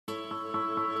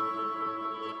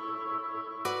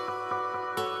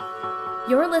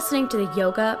You're listening to the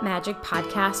Yoga Magic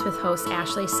Podcast with host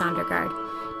Ashley Sondergaard.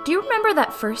 Do you remember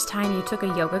that first time you took a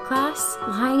yoga class,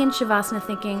 lying in Shavasana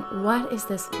thinking, what is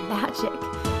this magic?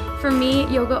 For me,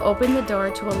 yoga opened the door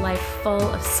to a life full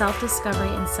of self-discovery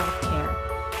and self-care.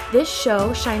 This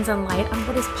show shines a light on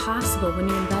what is possible when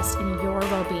you invest in your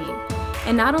well-being,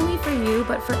 and not only for you,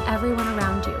 but for everyone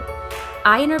around you.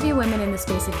 I interview women in the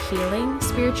space of healing,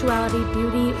 spirituality,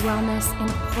 beauty, wellness, and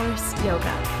of course,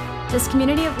 yoga. This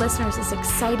community of listeners is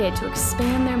excited to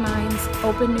expand their minds,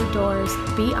 open new doors,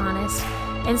 be honest,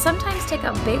 and sometimes take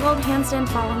a big old handstand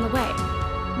fall on the way.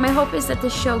 My hope is that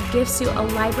this show gives you a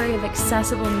library of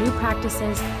accessible new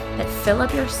practices that fill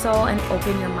up your soul and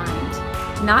open your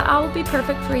mind. Not all will be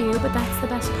perfect for you, but that's the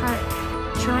best part.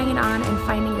 Trying it on and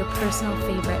finding your personal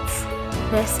favorites.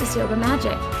 This is Yoga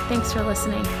Magic. Thanks for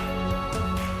listening.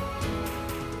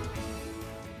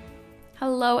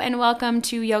 Hello and welcome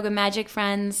to Yoga Magic,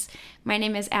 friends. My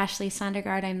name is Ashley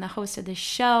Sondergaard. I'm the host of this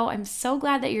show. I'm so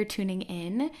glad that you're tuning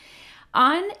in.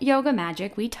 On Yoga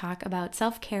Magic, we talk about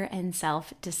self-care and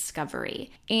self-discovery.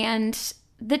 And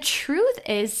the truth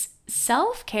is,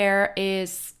 self-care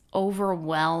is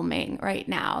overwhelming right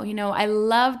now. You know, I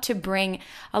love to bring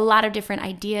a lot of different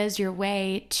ideas your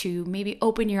way to maybe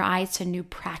open your eyes to new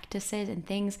practices and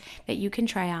things that you can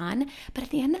try on. But at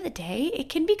the end of the day, it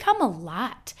can become a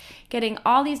lot. Getting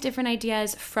all these different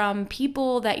ideas from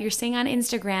people that you're seeing on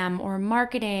Instagram or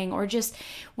marketing or just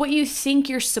what you think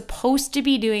you're supposed to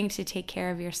be doing to take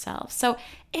care of yourself. So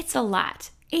it's a lot.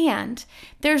 And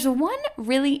there's one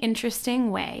really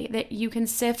interesting way that you can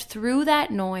sift through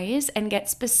that noise and get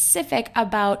specific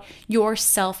about your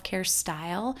self-care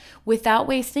style without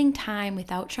wasting time,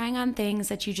 without trying on things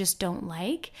that you just don't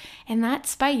like. And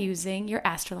that's by using your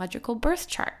astrological birth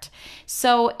chart.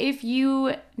 So if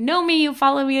you know me, you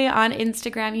follow me on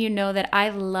Instagram, you know that I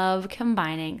love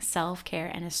combining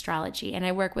self-care and astrology. And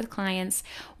I work with clients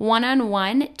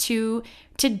one-on-one to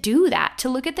do that, to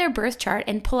look at their birth chart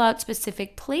and pull out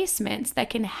specific placements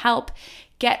that can help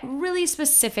get really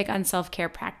specific on self-care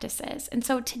practices. And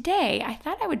so today, I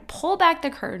thought I would pull back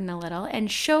the curtain a little and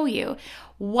show you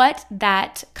what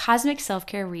that cosmic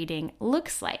self-care reading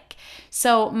looks like.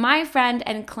 So my friend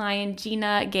and client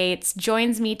Gina Gates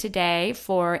joins me today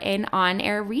for an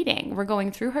on-air reading. We're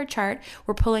going through her chart,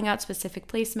 we're pulling out specific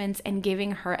placements and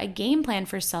giving her a game plan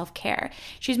for self-care.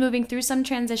 She's moving through some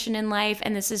transition in life,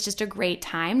 and this is just a great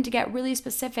time to get really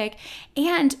specific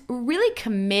and really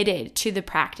committed to the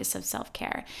practice of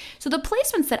self-care. So the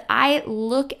placements that I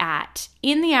look at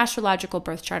in the astrological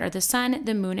birth chart are the sun,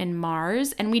 the moon, and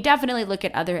Mars, and we definitely look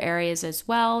at other areas as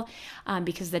well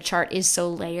because the chart is so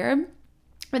layered.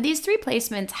 But these three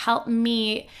placements help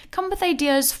me come up with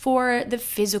ideas for the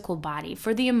physical body,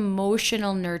 for the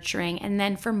emotional nurturing, and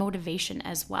then for motivation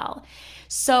as well.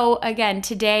 So again,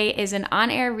 today is an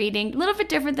on-air reading, a little bit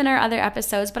different than our other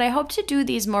episodes, but I hope to do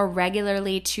these more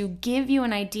regularly to give you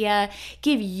an idea,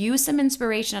 give you some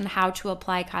inspiration on how to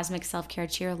apply cosmic self-care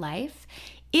to your life.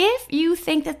 If you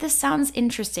think that this sounds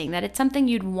interesting, that it's something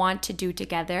you'd want to do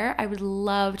together, I would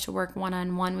love to work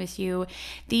one-on-one with you.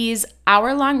 These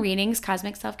hour-long readings,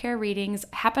 cosmic self-care readings,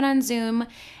 happen on Zoom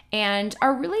and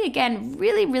are really, again,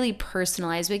 really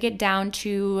personalized. We get down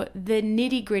to the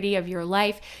nitty-gritty of your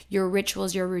life, your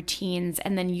rituals, your routines,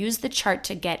 and then use the chart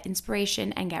to get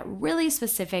inspiration and get really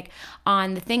specific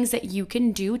on the things that you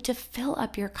can do to fill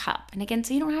up your cup. And again,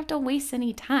 so you don't have to waste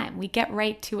any time. We get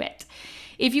right to it.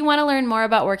 If you want to learn more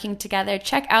about working together,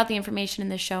 check out the information in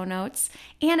the show notes.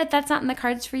 And if that's not in the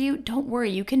cards for you, don't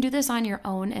worry. You can do this on your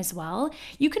own as well.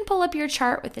 You can pull up your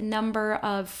chart with a number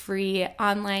of free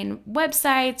online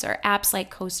websites or apps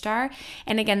like CoStar.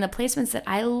 And again, the placements that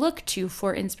I look to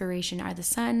for inspiration are the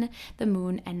sun, the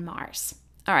moon, and Mars.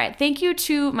 All right, thank you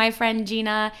to my friend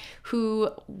Gina,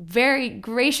 who very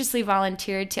graciously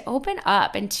volunteered to open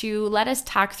up and to let us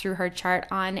talk through her chart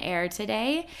on air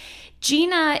today.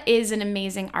 Gina is an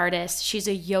amazing artist. She's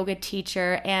a yoga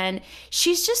teacher, and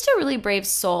she's just a really brave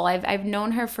soul. I've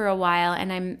known her for a while,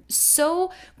 and I'm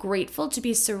so grateful to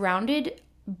be surrounded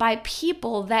by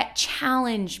people that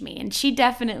challenge me. And she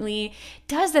definitely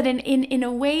does that in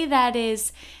a way that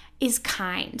is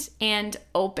kind and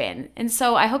open. And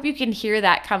so I hope you can hear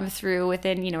that come through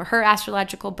within, her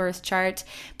astrological birth chart.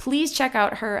 Please check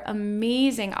out her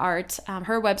amazing art.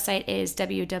 Her website is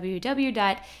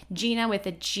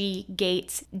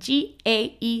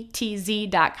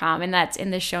www.ginagatz.com, and that's in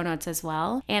the show notes as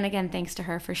well. And again, thanks to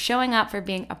her for showing up, for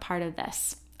being a part of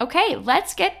this. Okay,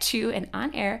 let's get to an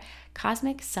on-air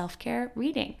cosmic self-care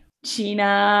reading. Gina,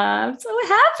 I'm so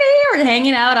happy we're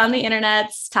hanging out on the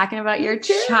internet, talking about your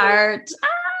chart.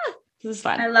 This is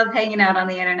fun. I love hanging out on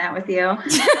the internet with you.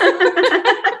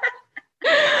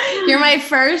 You're my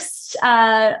first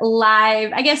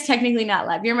live, I guess technically not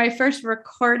live. You're my first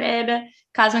recorded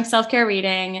cosmic self-care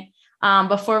reading.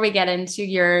 Before we get into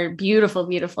your beautiful,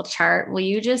 beautiful chart, will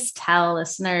you just tell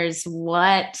listeners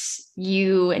what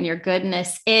you and your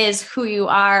goodness is, who you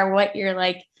are, what you're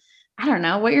like, I don't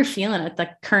know, what you're feeling at the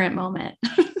current moment?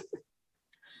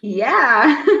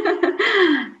 Yeah.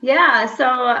 Yeah. So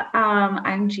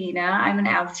I'm Gina. I'm an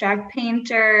abstract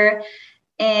painter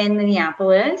in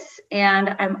Minneapolis,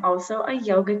 and I'm also a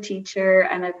yoga teacher,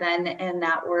 and I've been in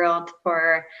that world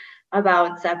for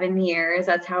about 7 years.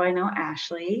 That's how I know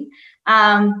Ashley.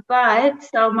 But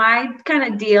so my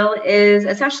kind of deal is,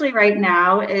 especially right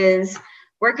now, is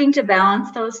working to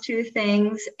balance those two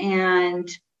things and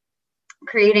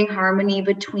creating harmony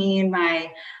between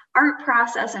my art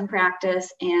process and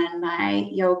practice and my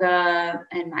yoga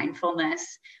and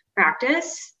mindfulness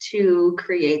practice to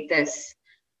create this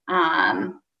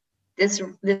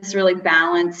this really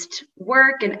balanced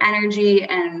work and energy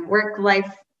and work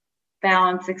life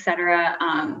balance, etc.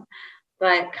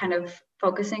 But kind of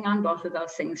focusing on both of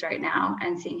those things right now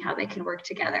and seeing how they can work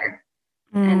together.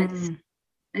 And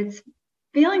it's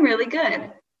feeling really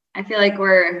good. I feel like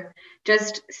we're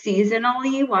just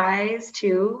seasonally wise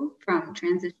too, from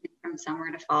transitioning from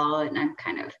summer to fall, and I'm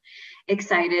kind of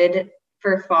excited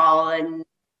for fall. And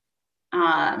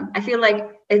I feel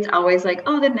like it's always like,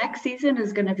 oh, the next season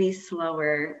is going to be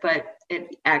slower, but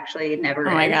it actually never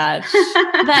is. Oh my gosh,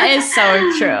 that is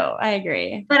so true. I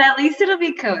agree. But at least it'll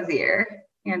be cozier,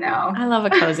 you know. I love a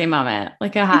cozy moment,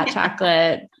 like a hot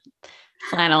chocolate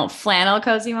flannel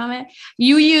cozy moment.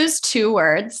 You use two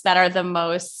words that are the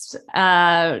most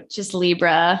just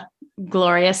Libra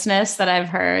gloriousness that I've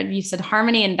heard. You said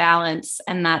harmony and balance,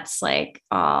 and that's like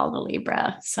all the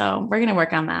Libra. So we're going to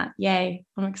work on that. Yay.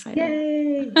 I'm excited.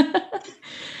 Yay.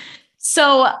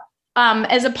 So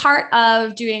as a part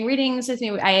of doing readings with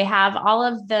me, I have all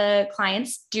of the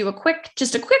clients do a quick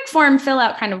form fill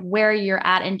out, kind of where you're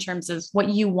at in terms of what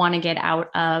you want to get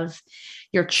out of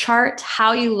your chart,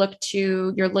 how you're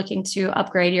looking to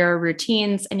upgrade your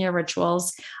routines and your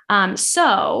rituals.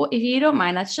 So if you don't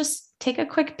mind, let's just take a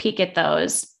quick peek at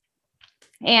those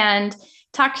and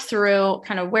talk through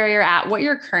kind of where you're at, what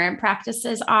your current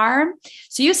practices are.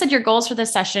 So you said your goals for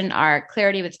this session are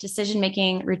clarity with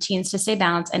decision-making, routines to stay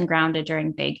balanced and grounded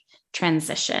during big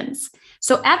transitions.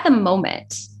 So at the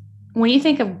moment, when you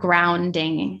think of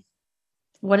grounding,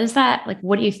 what is that? Like,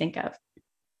 what do you think of?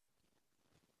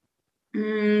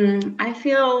 I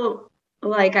feel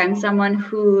like I'm someone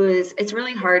it's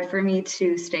really hard for me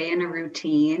to stay in a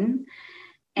routine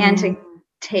and to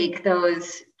take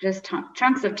those just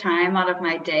chunks of time out of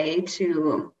my day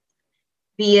to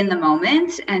be in the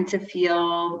moment and to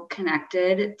feel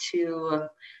connected to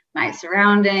my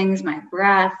surroundings, my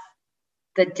breath,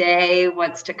 the day,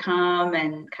 what's to come,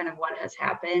 and kind of what has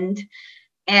happened.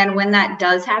 And when that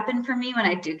does happen for me, when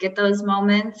I do get those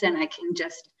moments and I can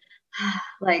just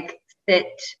like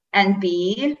sit and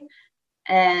be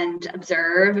and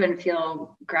observe and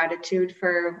feel gratitude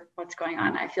for what's going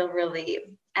on, I feel really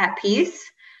at peace.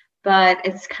 But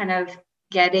it's kind of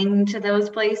getting to those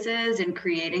places and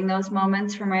creating those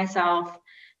moments for myself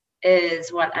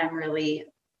is what I'm really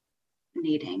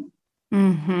needing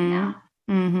now.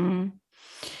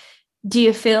 Do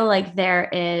you feel like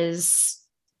is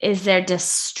there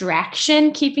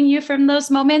distraction keeping you from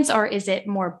those moments, or is it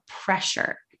more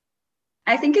pressure?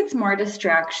 I think it's more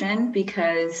distraction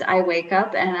because I wake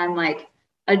up and I'm like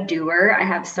a doer. I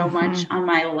have so much on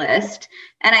my list,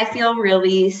 and I feel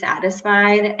really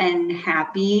satisfied and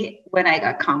happy when I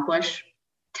accomplish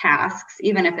tasks,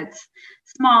 even if it's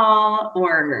small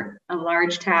or a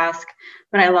large task.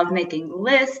 But I love making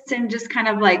lists and just kind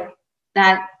of like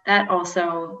that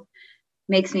also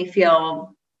makes me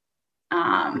feel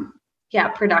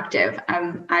productive.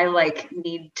 I like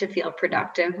need to feel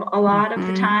productive a lot of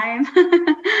the time.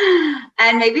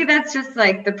 And maybe that's just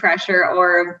like the pressure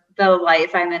or the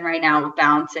life I'm in right now,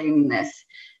 balancing this,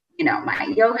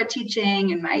 my yoga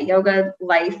teaching and my yoga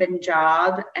life and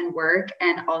job and work,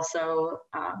 and also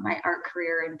my art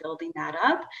career and building that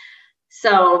up.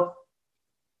 So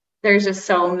there's just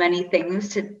so many things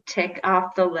to tick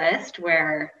off the list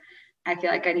where I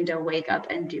feel like I need to wake up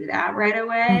and do that right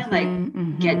away,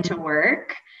 get to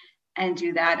work and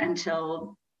do that and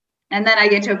then I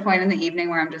get to a point in the evening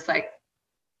where I'm just like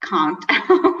conked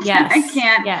out. Yes. I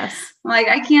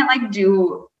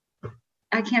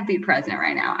can't be present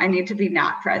right now. I need to be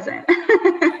not present.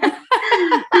 I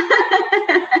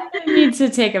need to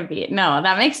take a beat. No,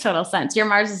 that makes total sense. Your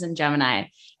Mars is in Gemini.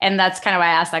 And that's kind of why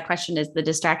I asked that question, is the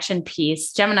distraction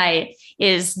piece. Gemini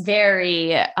is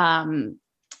very,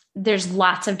 there's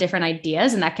lots of different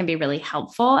ideas, and that can be really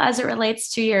helpful as it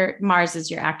relates to your Mars is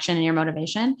your action and your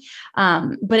motivation.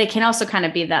 But it can also kind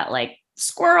of be that like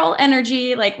squirrel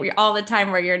energy, like we all the time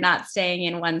where you're not staying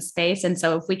in one space. And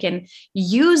so if we can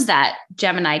use that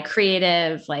Gemini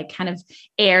creative, like kind of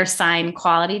air sign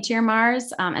quality to your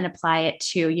Mars, and apply it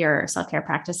to your self-care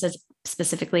practices,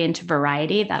 specifically into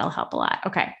variety, that'll help a lot.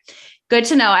 Okay. Good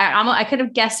to know. I could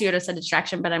have guessed you would have said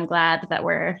distraction, but I'm glad that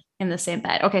we're in the same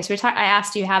bed. Okay. So I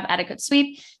asked, do you have adequate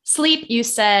sleep? You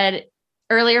said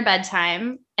earlier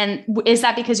bedtime. And is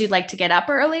that because you'd like to get up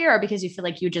earlier, or because you feel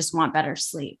like you just want better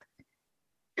sleep?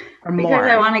 Or more? Because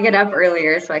I want to get up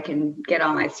earlier so I can get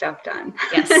all my stuff done.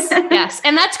 Yes. Yes.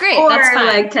 And that's great. Or that's fine.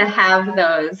 like to have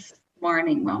those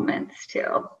morning moments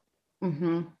too.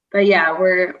 Mm-hmm. But yeah,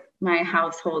 my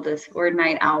household we're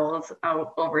night owls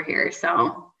out over here.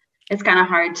 So it's kind of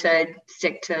hard to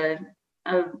stick to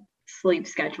a sleep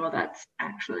schedule that's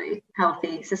actually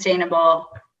healthy, sustainable,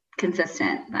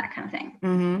 consistent, that kind of thing.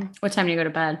 Mm-hmm. What time do you go to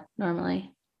bed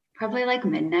normally? Probably like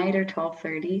midnight or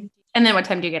 12:30. And then what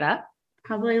time do you get up?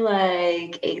 Probably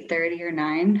like 8:30 or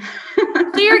 9.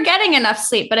 So you're getting enough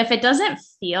sleep, but if it doesn't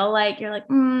feel like you're like,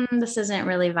 this isn't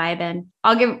really vibing,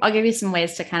 I'll give you some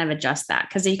ways to kind of adjust that,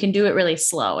 because you can do it really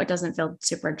slow. It doesn't feel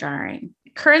super jarring.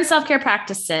 Current self-care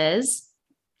practices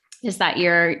is that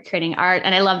you're creating art.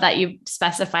 And I love that you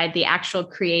specified the actual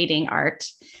creating art,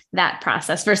 that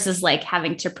process versus like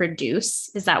having to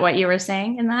produce. Is that what you were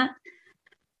saying in that?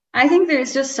 I think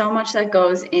there's just so much that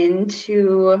goes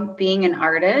into being an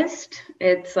artist.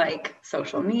 It's like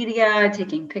social media,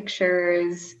 taking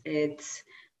pictures, it's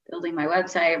building my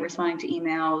website, responding to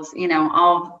emails,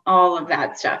 all of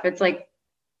that stuff. It's like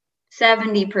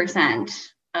 70%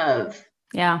 of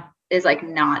is like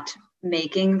not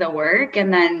making the work.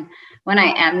 And then when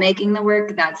I am making the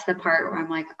work, that's the part where I'm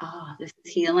like, oh, this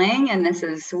is healing and this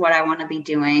is what I want to be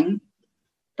doing.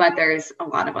 But there's a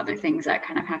lot of other things that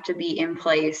kind of have to be in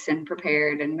place and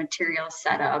prepared, and materials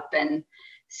set up and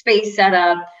space set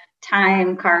up,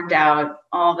 time carved out,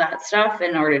 all that stuff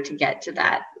in order to get to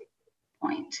that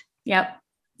point. Yep.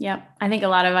 I think a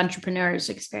lot of entrepreneurs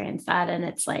experience that. And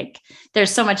it's like,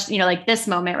 there's so much, like this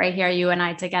moment right here, you and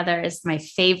I together is my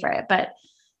favorite, but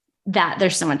that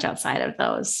there's so much outside of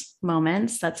those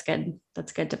moments. That's good.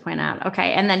 That's good to point out.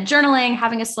 Okay. And then journaling,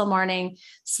 having a slow morning,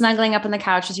 snuggling up on the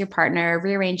couch with your partner,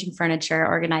 rearranging furniture,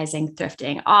 organizing,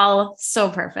 thrifting, all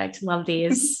so perfect. Love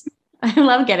these. I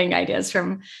love getting ideas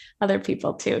from other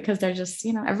people too, because they're just,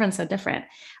 everyone's so different.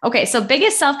 Okay. So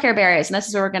biggest self-care barriers, and this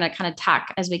is where we're going to kind of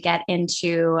talk as we get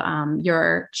into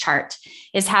your chart,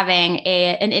 is having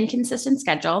an inconsistent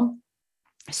schedule,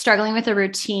 struggling with a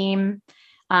routine,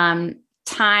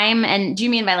 time. And do you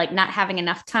mean by like not having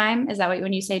enough time? Is that what,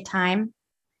 when you say time?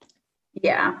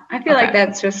 Yeah. I feel like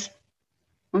that's just,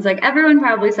 I was like, everyone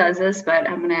probably says this, but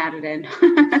I'm going to add it in.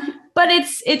 But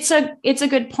it's a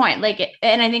good point. Like,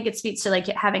 and I think it speaks to like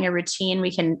having a routine.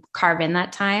 We can carve in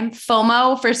that time.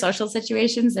 FOMO for social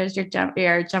situations. There's your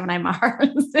Gemini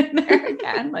Mars in there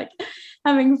again, like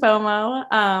having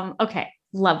FOMO. Okay.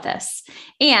 Love this.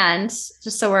 And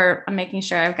just so I'm making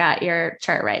sure I've got your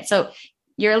chart right. So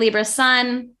you're a Libra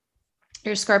sun,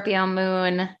 your Scorpio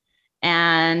moon,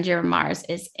 and your Mars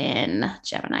is in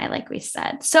Gemini, like we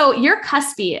said. So you're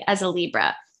cuspy as a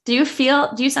Libra. Do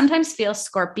you sometimes feel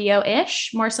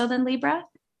Scorpio-ish more so than Libra?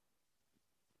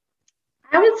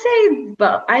 I would say,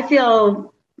 but I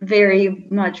feel very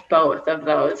much both of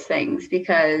those things,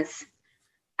 because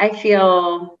I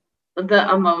feel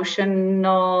the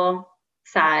emotional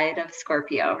side of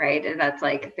Scorpio, right? And that's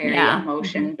like very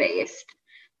emotion based.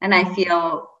 And I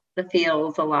feel the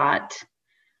feels a lot.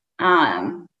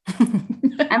 I'm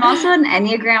also an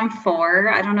Enneagram 4.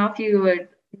 I don't know if you would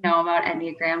know about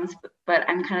Enneagrams, but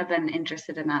I'm kind of been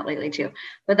interested in that lately too.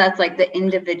 But that's like the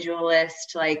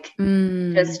individualist, like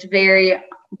just very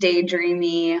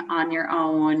daydreamy, on your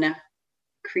own,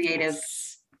 creative,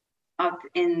 up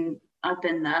in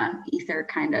the ether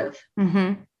kind of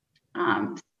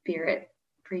spirit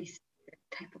priest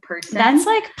type of person. That's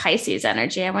like Pisces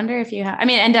energy. I wonder if you have,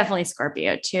 and definitely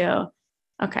Scorpio too.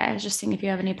 Okay. I was just seeing if you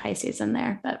have any Pisces in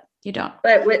there, but you don't.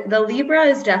 But with the Libra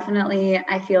is definitely,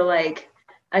 I feel like,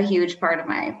 a huge part of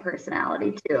my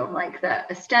personality too, like the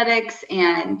aesthetics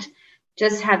and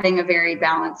just having a very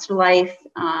balanced life,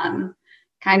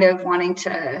 kind of wanting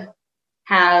to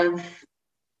have,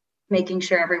 making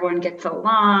sure everyone gets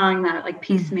along, that like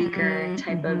peacemaker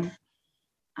type of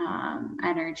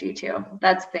energy too.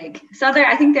 That's big. So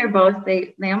I think they're both,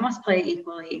 they almost play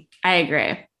equally. I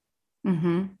agree.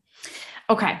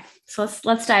 Okay. So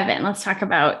let's dive in. Let's talk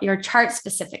about your chart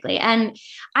specifically. And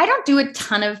I don't do a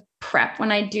ton of prep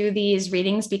when I do these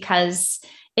readings, because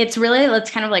it's really,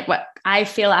 it's kind of like what I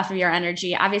feel off of your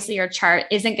energy. Obviously, your chart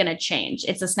isn't going to change.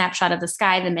 It's a snapshot of the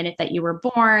sky the minute that you were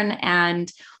born.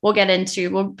 And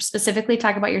we'll specifically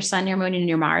talk about your sun, your moon, and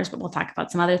your Mars, but we'll talk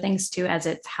about some other things too, as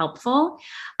it's helpful.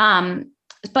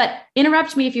 But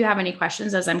interrupt me if you have any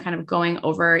questions as I'm kind of going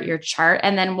over your chart,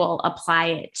 and then we'll apply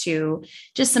it to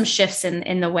just some shifts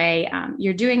in the way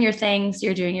you're doing your things,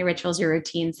 you're doing your rituals, your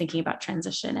routines, thinking about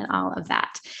transition and all of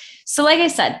that. So like I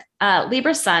said,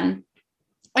 Libra sun,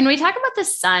 when we talk about the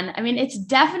sun, I mean, it's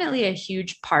definitely a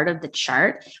huge part of the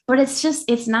chart, but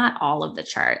it's not all of the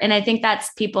chart. And I think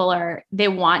that's they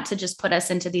want to just put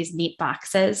us into these neat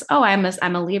boxes. Oh,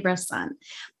 I'm a Libra sun,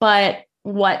 but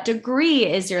what degree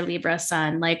is your Libra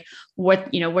sun? Like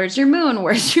where's your moon?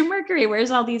 Where's your Mercury?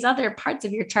 Where's all these other parts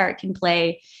of your chart can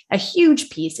play a huge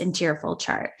piece into your full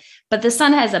chart. But the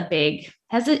sun there's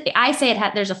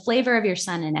a flavor of your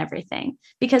sun in everything,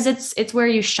 because it's where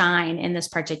you shine in this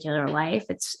particular life.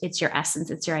 It's your essence.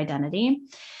 It's your identity.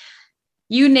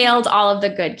 You nailed all of the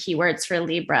good keywords for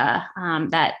Libra.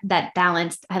 That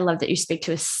balance. I love that you speak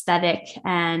to aesthetic,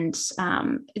 and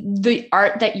the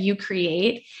art that you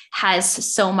create has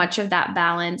so much of that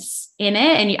balance in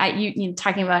it. And you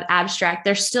talking about abstract,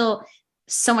 there's still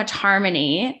so much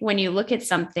harmony when you look at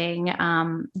something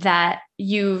that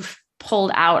you've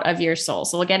pulled out of your soul.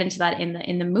 So we'll get into that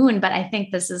in the moon, but I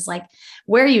think this is like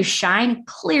where you shine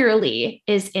clearly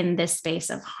is in this space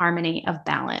of harmony, of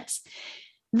balance.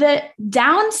 The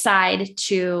downside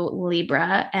to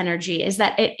Libra energy is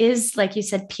that it is, like you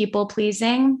said, people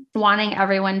pleasing, wanting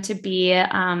everyone to be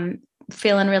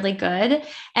feeling really good.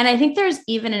 And I think there's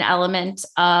even an element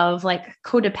of like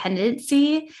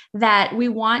codependency that we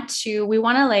want to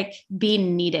like be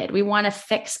needed. We want to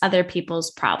fix other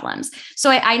people's problems.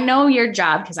 So I know your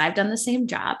job, because I've done the same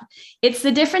job. It's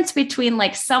the difference between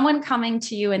like someone coming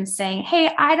to you and saying, hey,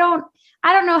 I don't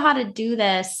know how to do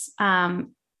this. How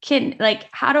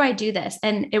do I do this?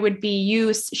 And it would be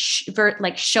you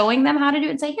showing them how to do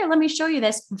it and say, here, let me show you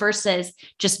this, versus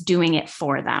just doing it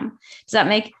for them. Does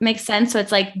that make sense? So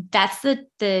it's like, that's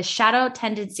the shadow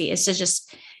tendency, is to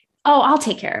just, oh, I'll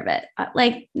take care of it.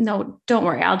 Like, no, don't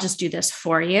worry. I'll just do this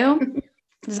for you.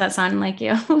 Does that sound like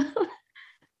you?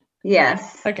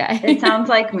 Yes. Okay. It sounds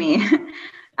like me.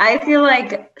 I feel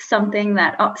like something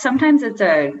that sometimes it's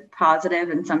a positive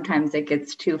and sometimes it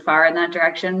gets too far in that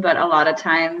direction. But a lot of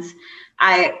times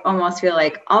I almost feel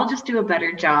like I'll just do a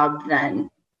better job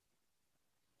than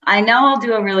I know I'll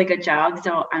do a really good job.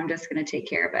 So I'm just going to take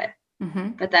care of it. Mm-hmm.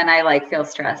 But then I feel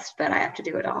stressed, but I have to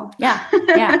do it all. Yeah.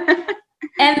 Yeah.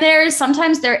 And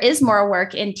sometimes there is more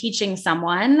work in teaching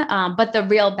someone, but the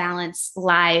real balance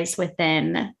lies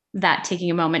within that, taking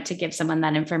a moment to give someone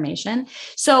that information.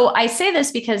 So I say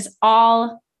this because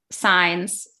all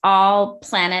signs, all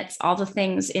planets, all the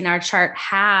things in our chart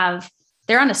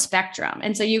they're on a spectrum.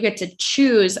 And so you get to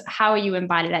choose how you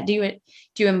embody that. Do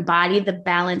you embody the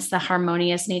balance, the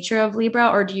harmonious nature of Libra,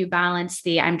 or do you balance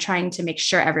I'm trying to make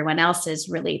sure everyone else is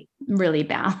really, really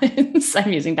balanced?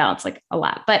 I'm using balance like a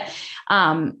lot, but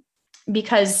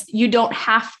because you don't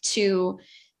have to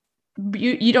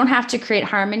create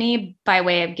harmony by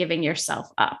way of giving yourself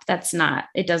up.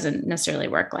 It doesn't necessarily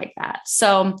work like that.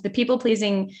 So the people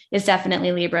pleasing is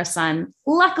definitely Libra sun.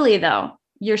 Luckily though,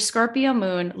 your Scorpio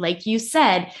moon, like you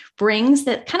said, brings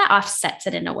that, kind of offsets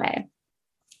it in a way.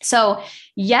 So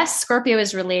yes, Scorpio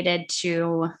is related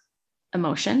to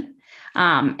emotion.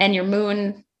 And your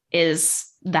moon is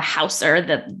the house, or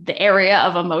the area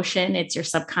of emotion. It's your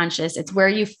subconscious. It's where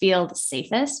you feel the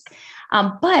safest.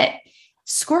 But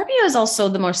Scorpio is also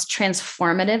the most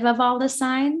transformative of all the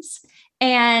signs.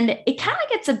 And it kind of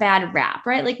gets a bad rap,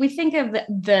 right? Like we think of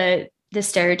the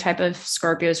stereotype of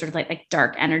Scorpio sort of like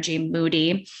dark energy,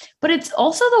 moody, but it's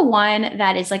also the one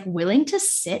that is like willing to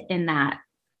sit in that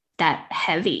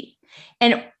heavy.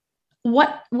 And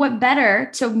what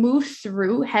better to move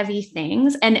through heavy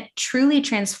things and truly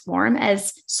transform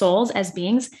as souls, as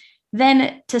beings,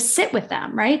 than to sit with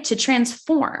them, right? To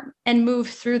transform and move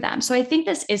through them. So I think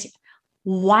this is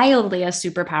wildly a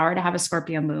superpower to have a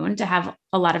Scorpio moon, to have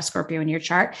a lot of Scorpio in your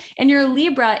chart. And your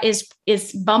Libra is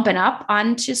bumping up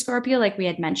onto Scorpio, like we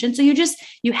had mentioned. So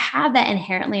you have that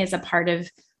inherently as a part of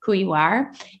who you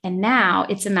are. And now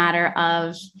it's a matter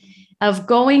of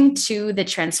going to the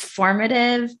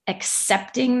transformative,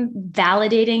 accepting,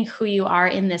 validating who you are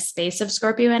in this space of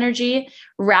Scorpio energy,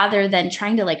 rather than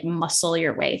trying to like muscle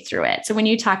your way through it. So when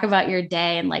you talk about your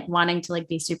day and like wanting to like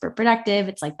be super productive,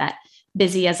 it's like that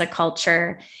busy as a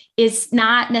culture is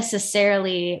not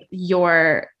necessarily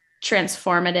your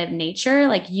transformative nature.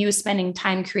 Like you spending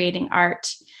time creating art,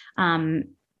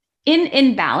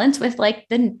 in balance with like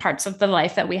the parts of the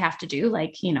life that we have to do,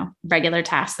 like, regular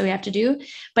tasks that we have to do,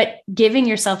 but giving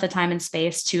yourself the time and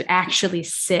space to actually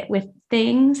sit with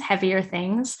things, heavier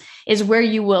things, is where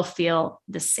you will feel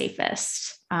the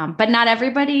safest. But not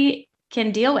everybody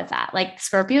can deal with that. Like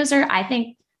Scorpios are, I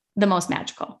think, the most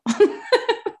magical.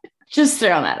 Just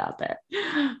throwing that out there.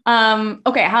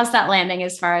 Okay. How's that landing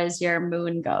as far as your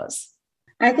moon goes?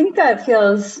 I think that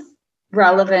feels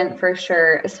relevant for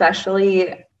sure.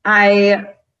 Especially I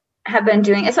have been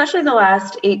doing, especially the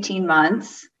last 18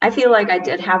 months, I feel like I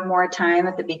did have more time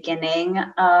at the beginning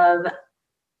of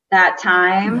that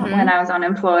time when I was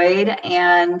unemployed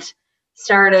and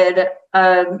started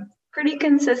a pretty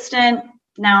consistent,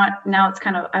 now it's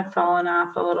kind of, I've fallen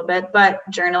off a little bit, but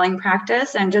journaling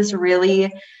practice, and just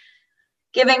really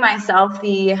giving myself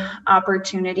the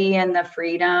opportunity and the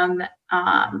freedom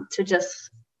to just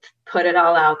put it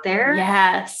all out there.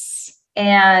 Yes.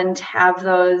 And have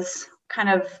those kind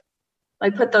of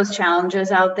like put those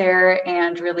challenges out there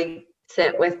and really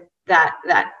sit with that,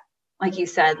 like you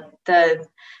said, the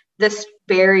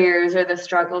barriers or the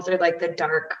struggles or like the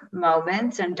dark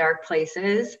moments and dark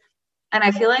places. And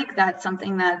I feel like that's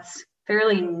something that's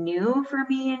fairly new for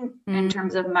me in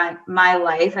terms of my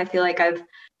life. I feel like I've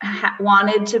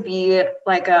wanted to be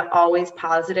like a always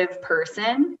positive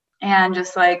person and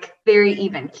just like very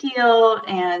even keel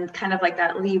and kind of like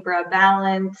that Libra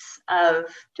balance of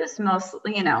just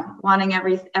mostly, wanting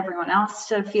everyone else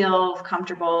to feel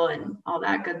comfortable and all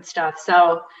that good stuff.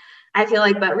 So I feel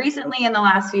like, but recently in the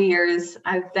last few years,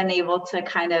 I've been able to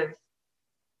kind of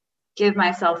give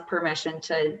myself permission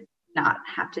to not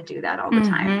have to do that all the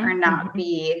time, or not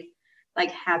be like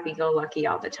happy-go-lucky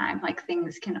all the time. Like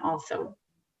things can also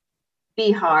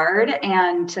be hard,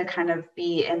 and to kind of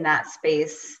be in that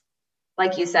space,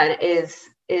 like you said,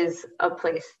 is a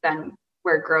place then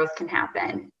where growth can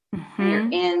happen. When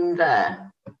you're in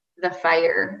the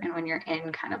fire, and when you're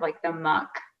in kind of like the muck,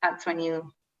 that's when you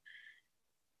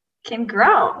can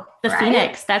grow. The right?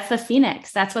 Phoenix. That's the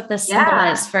Phoenix. That's what the symbol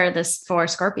is for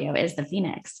Scorpio, is the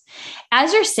Phoenix.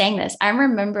 As you're saying this, I'm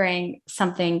remembering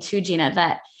something too, Gina,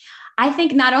 that I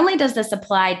think not only does this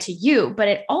apply to you, but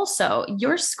it also,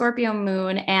 your Scorpio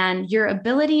moon and your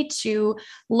ability to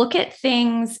look at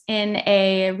things in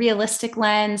a realistic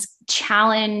lens,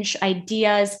 challenge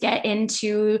ideas, get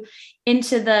into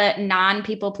the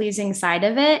non-people pleasing side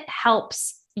of it,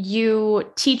 helps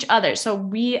you teach others. So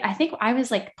I think I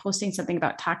was like posting something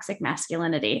about toxic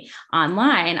masculinity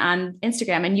online on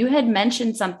Instagram, and you had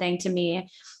mentioned something to me,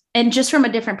 and just from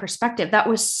a different perspective, that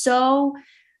was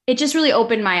it just really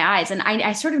opened my eyes. And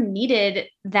I sort of needed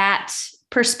that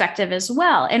perspective as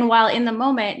well. And while in the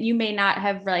moment, you may not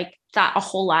have like thought a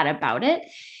whole lot about it,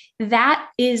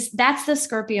 that's the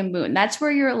Scorpio moon. That's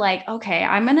where you're like, okay,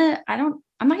 I'm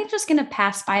not just going to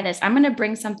pass by this. I'm going to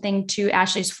bring something to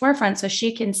Ashley's forefront so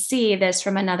she can see this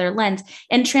from another lens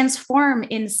and transform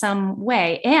in some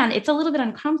way. And it's a little bit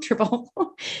uncomfortable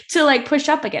to like push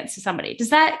up against somebody. Do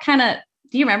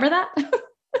you remember that?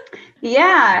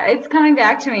 Yeah, it's coming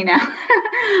back to me now.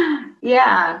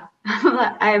 Yeah.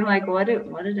 I'm like, what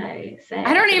did I say?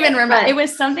 I don't even remember. But it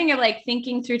was something of like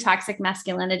thinking through toxic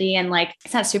masculinity, and like,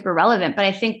 it's not super relevant, but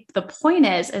I think the point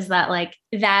is that like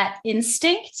that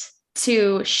instinct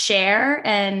to share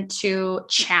and to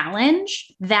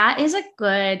challenge, that is a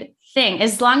good thing,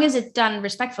 as long as it's done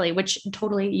respectfully, which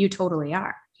you totally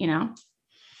are,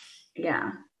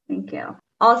 Yeah. Thank you.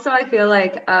 Also, I feel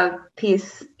like a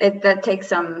piece that takes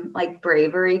some like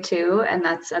bravery too. And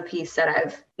that's a piece that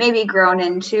I've maybe grown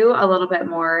into a little bit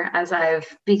more as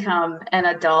I've become an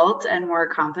adult and more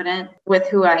confident with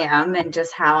who I am and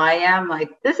just how I am. Like,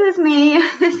 this is me.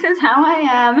 This is how I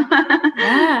am.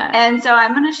 Yeah. And so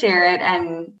I'm going to share it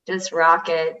and just rock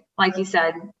it, like you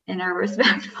said, in a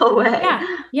respectful way.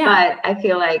 Yeah. But I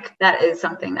feel like that is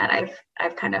something that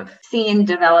I've kind of seen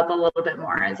develop a little bit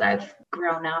more as I've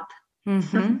grown up.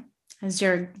 As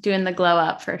you're doing the glow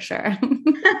up, for sure.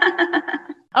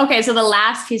 Okay. So the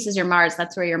last piece is your Mars.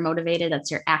 That's where you're motivated. That's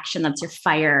your action. That's your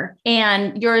fire.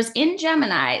 And yours in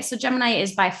Gemini. So Gemini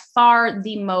is by far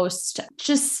the most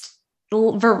just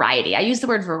variety. I use the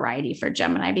word variety for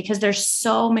Gemini because there's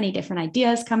so many different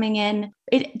ideas coming in.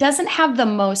 It doesn't have the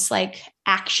most like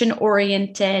action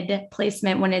oriented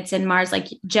placement when it's in Mars. Like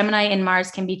Gemini in Mars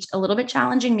can be a little bit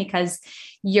challenging because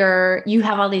you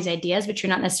have all these ideas, but you're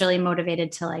not necessarily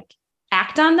motivated to like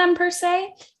act on them per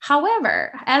se.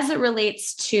 However, as it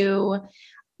relates to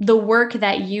the work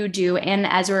that you do, and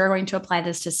as we're going to apply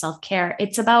this to self-care,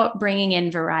 it's about bringing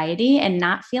in variety and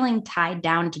not feeling tied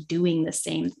down to doing the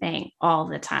same thing all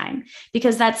the time,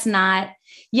 because that's not,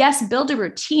 yes, build a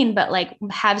routine, but like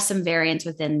have some variance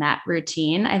within that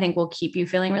routine. I think will keep you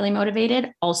feeling really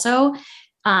motivated. Also,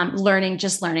 learning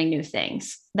new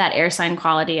things, that air sign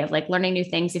quality of like learning new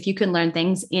things. If you can learn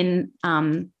things in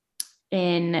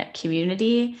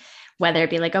community, whether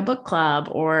it be like a book club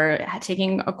or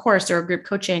taking a course or a group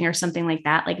coaching or something like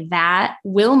that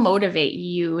will motivate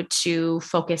you to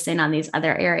focus in on these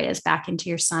other areas back into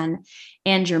your sun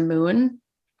and your moon.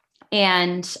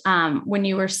 And when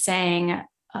you were saying,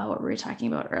 what were we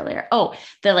talking about earlier? Oh,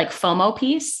 the like FOMO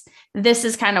piece. This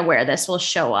is kind of where this will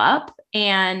show up.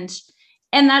 And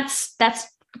that's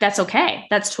okay.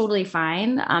 That's totally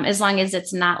fine. As long as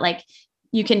it's not like,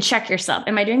 you can check yourself.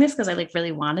 Am I doing this because I like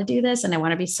really want to do this and I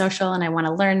want to be social and I want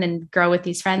to learn and grow with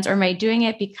these friends? Or am I doing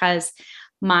it because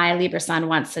my Libra sun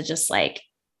wants to just like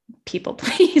people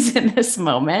please in this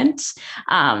moment?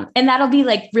 And that'll be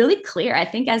like really clear. I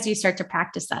think as you start to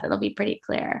practice that, it'll be pretty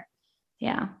clear.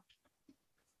 Yeah.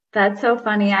 That's so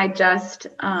funny. I just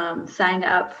signed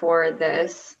up for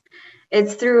this.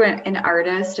 It's through an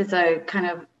artist. It's a kind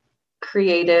of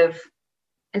creative,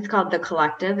 it's called The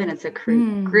Collective, and it's a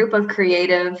group of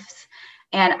creatives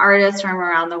and artists from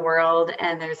around the world.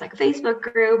 And there's like a Facebook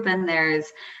group, and there's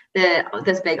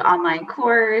this big online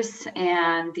course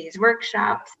and these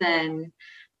workshops. And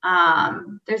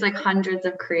there's like hundreds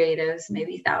of creatives,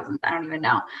 maybe thousands, I don't even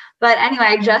know. But anyway,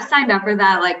 I just signed up for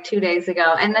that like 2 days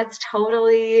ago. And that's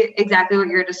totally exactly what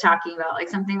you're just talking about, like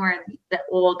something where that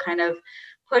will kind of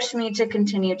push me to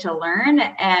continue to learn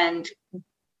and,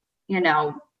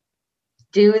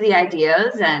 do the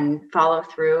ideas and follow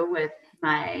through with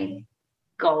my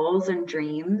goals and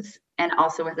dreams, and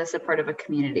also with the support of a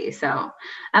community. So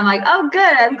I'm like, oh, good.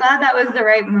 I'm glad that was the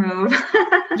right move.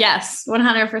 Yes,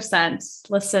 100%.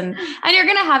 Listen,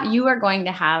 and you are going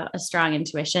to have a strong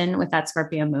intuition with that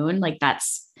Scorpio moon. Like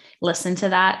listen to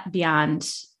that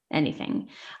beyond anything.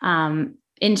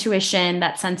 Intuition,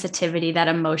 that sensitivity, that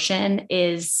emotion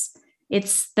it's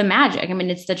the magic. I mean,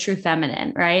 it's the true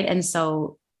feminine, right? And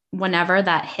so whenever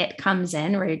that hit comes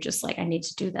in where you're just like, I need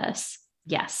to do this.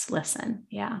 Yes. Listen.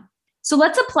 Yeah. So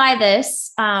let's apply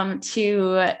this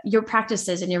to your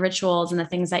practices and your rituals and the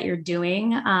things that you're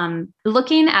doing,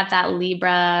 looking at that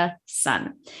Libra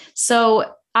sun.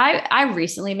 So I've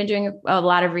recently been doing a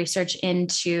lot of research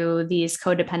into these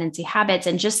codependency habits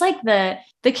and just like the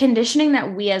conditioning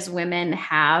that we as women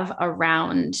have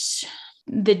around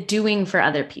the doing for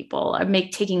other people,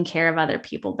 taking care of other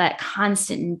people, that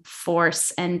constant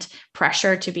force and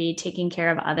pressure to be taking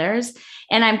care of others.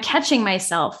 And I'm catching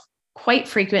myself quite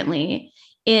frequently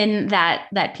in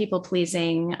that people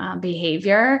pleasing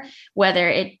behavior, whether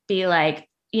it be like,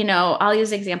 I'll use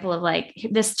the example of like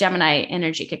this Gemini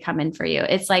energy could come in for you.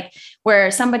 It's like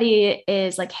where somebody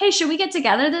is like, hey, should we get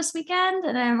together this weekend?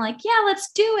 And I'm like, yeah,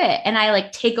 let's do it. And I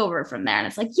like take over from there. And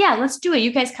it's like, yeah, let's do it.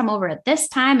 You guys come over at this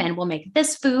time and we'll make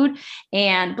this food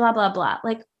and blah, blah, blah.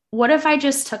 Like, what if I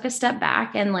just took a step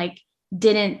back and like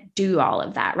didn't do all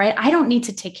of that, right? I don't need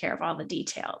to take care of all the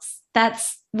details.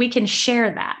 We can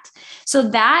share that. So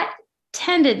that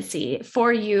tendency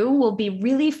for you will be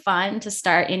really fun to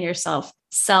start in your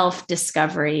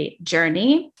self-discovery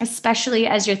journey, especially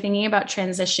as you're thinking about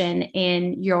transition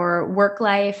in your work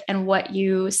life and what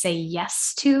you say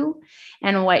yes to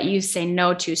and what you say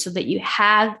no to, so that you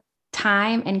have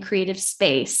time and creative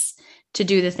space to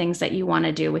do the things that you want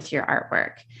to do with your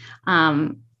artwork.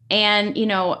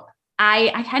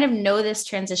 I kind of know this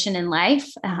transition in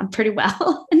life pretty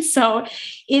well. And so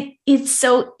it's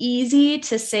so easy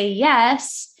to say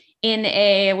yes in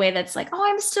a way that's like, oh,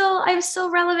 I'm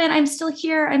still relevant. I'm still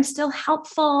here. I'm still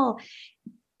helpful,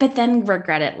 but then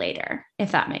regret it later,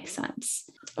 if that makes sense.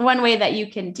 One way that you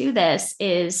can do this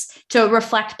is to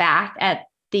reflect back at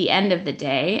the end of the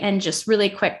day and just really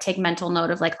quick take mental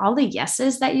note of like all the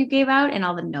yeses that you gave out and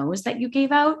all the no's that you gave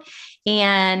out.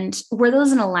 And were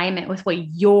those in alignment with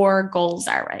what your goals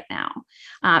are right now?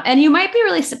 And you might be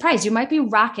really surprised. You might be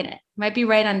rocking it, might be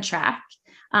right on track.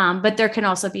 But there can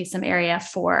also be some area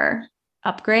for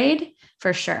upgrade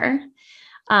for sure.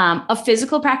 A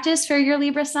physical practice for your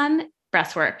Libra sun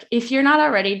breath work. If you're not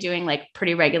already doing like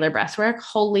pretty regular breath work,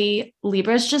 holy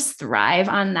Libras just thrive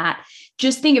on that.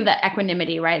 Just think of the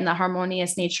equanimity, right? And the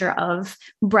harmonious nature of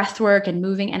breath work and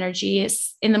moving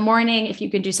energies in the morning. If you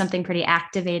could do something pretty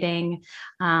activating.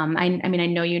 I mean, I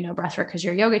know, breath work because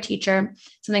you're a yoga teacher,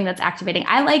 something that's activating.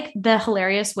 I like the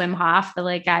hilarious Wim Hof, the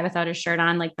like guy without his shirt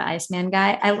on, like the Iceman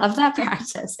guy. I love that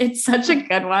practice. It's such a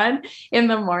good one in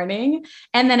the morning.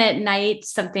 And then at night,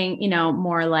 something,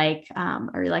 more like a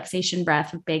relaxation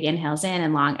breath with big inhales in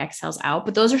and long exhales out.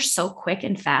 But those are so quick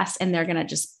and fast, and they're going to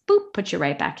just boop, put you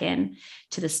right back in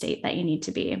to the state that you need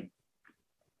to be.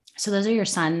 So those are your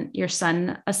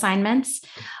sun assignments.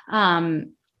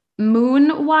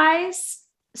 Moon wise,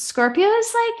 Scorpio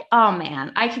is like, oh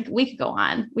man, we could go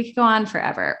on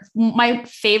forever. My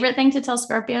favorite thing to tell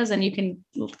Scorpios, and you can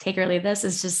take or leave this,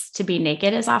 is just to be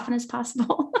naked as often as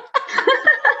possible.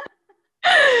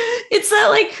 It's that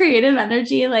like creative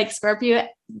energy. Like Scorpio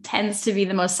tends to be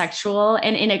the most sexual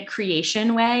and in a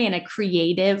creation way, in a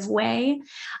creative way.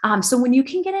 So when you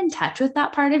can get in touch with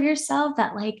that part of yourself,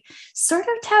 that like sort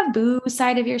of taboo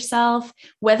side of yourself,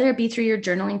 whether it be through your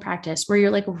journaling practice where you're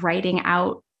like writing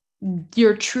out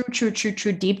your true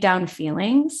deep down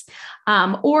feelings,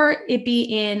 or it be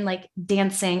in like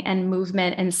dancing and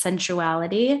movement and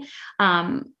sensuality,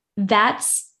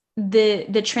 that's the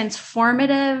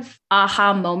transformative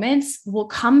aha moments will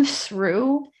come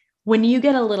through when you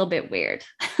get a little bit weird.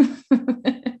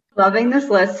 Loving this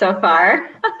list so far.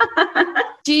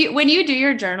 When you do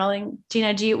your journaling,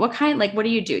 Gina, what do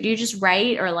you do? Do you just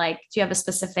write, or like, do you have a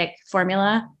specific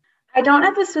formula? I don't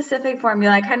have a specific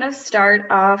formula. I kind of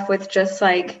start off with just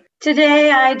like,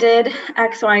 today I did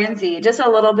X, Y, and Z, just a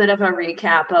little bit of a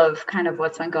recap of kind of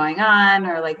what's been going on,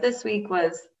 or like this week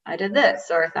was I did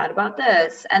this or thought about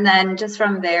this. And then just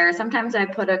from there, sometimes I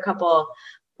put a couple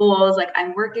goals, like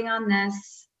I'm working on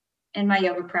this in my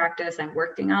yoga practice, I'm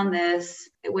working on this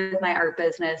with my art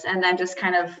business, and then just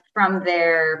kind of from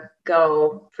there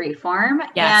go free form.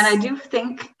 Yes. And I do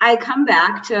think I come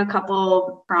back to a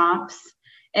couple prompts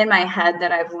in my head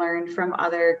that I've learned from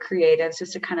other creatives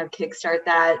just to kind of kickstart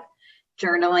that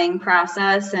journaling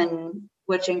process, and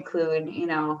which include,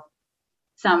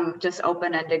 some just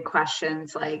open-ended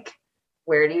questions like,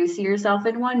 where do you see yourself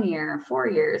in 1 year, 4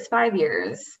 years, 5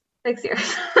 years, 6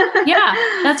 years? Yeah,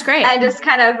 that's great. And just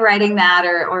kind of writing that,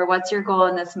 or what's your goal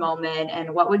in this moment?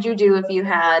 And what would you do if you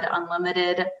had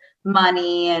unlimited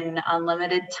money and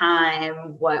unlimited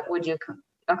time? What would you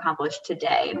accomplish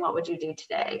today? And what would you do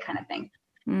today, kind of thing.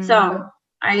 Mm-hmm. So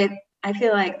I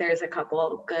feel like there's a couple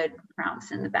of good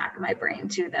prompts in the back of my brain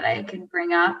too that I can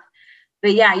bring up.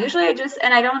 But yeah, usually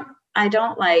I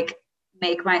don't like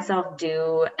make myself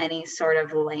do any sort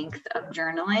of length of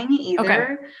journaling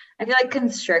either. Okay. I feel like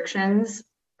constrictions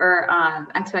or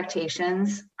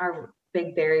expectations are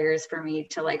big barriers for me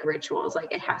to like rituals.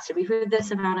 Like it has to be for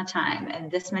this amount of time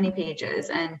and this many pages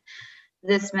and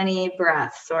this many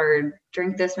breaths, or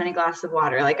drink this many glasses of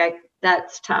water. Like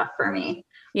that's tough for me.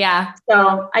 Yeah.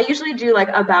 So I usually do like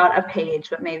about a page,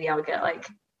 but maybe I'll get like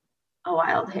a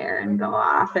wild hair and go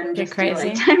off and just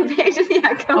crazy. Do like 10 pages.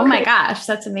 Yeah, oh my gosh,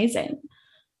 that's amazing.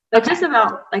 But just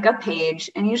about like a page,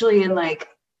 and usually in like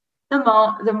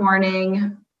the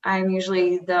morning, I'm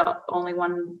usually the only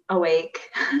one awake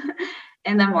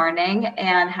in the morning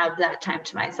and have that time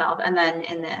to myself. And then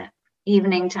in the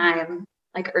evening time,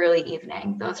 like early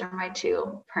evening, those are my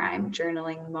two prime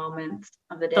journaling moments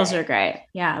of the day. Those are great.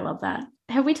 Yeah, I love that.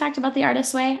 Have we talked about The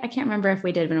Artist's Way? I can't remember if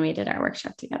we did when we did our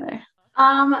workshop together.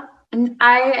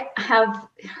 I have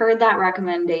heard that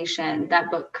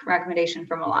book recommendation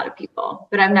from a lot of people,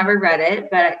 but I've never read it,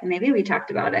 but maybe we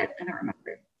talked about it. I don't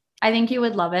remember. I think you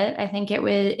would love it. I think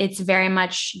it's very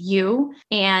much you,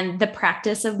 and the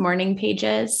practice of morning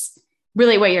pages,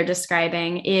 really what you're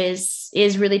describing is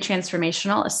really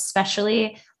transformational,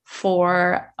 especially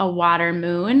for a water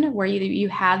moon where you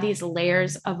have these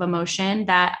layers of emotion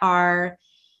that are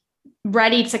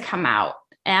ready to come out.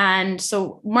 And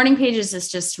so morning pages is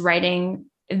just writing.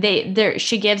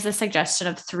 She gives the suggestion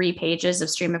of 3 pages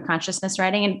of stream of consciousness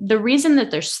writing. And the reason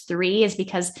that there's 3 is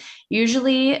because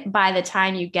usually by the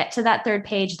time you get to that 3rd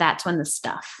page, that's when the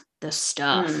stuff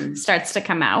starts to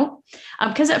come out.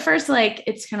 Because at first, like,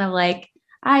 it's kind of like,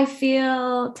 I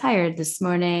feel tired this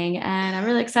morning and I'm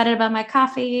really excited about my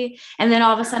coffee. And then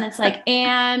all of a sudden it's like,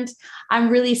 and I'm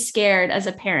really scared as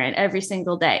a parent every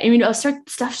single day. I mean,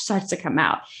 stuff starts to come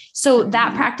out. So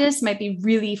that practice might be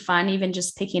really fun, even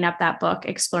just picking up that book,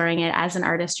 exploring it as an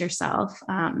artist yourself,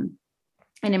 and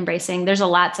embracing. There's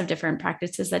lots of different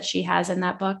practices that she has in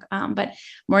that book. But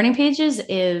morning pages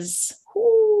is,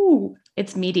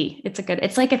 it's meaty. It's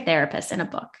like a therapist in a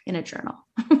book, in a journal.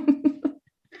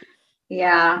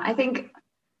 Yeah, I think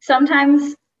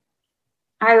sometimes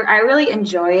I really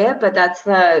enjoy it, but that's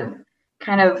the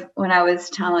kind of when I was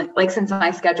telling, like, since my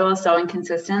schedule is so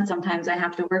inconsistent, sometimes I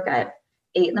have to work at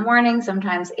 8 in the morning,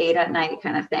 sometimes 8 at night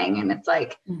kind of thing. And it's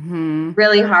like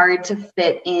really hard to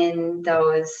fit in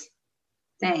those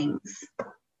things.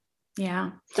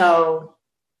 Yeah. So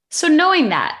knowing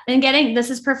that and this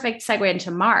is perfect segue into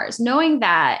Mars, knowing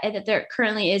that there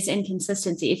currently is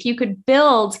inconsistency, if you could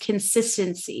build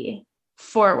consistency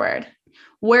forward,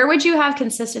 where would you have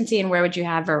consistency and where would you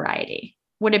have variety?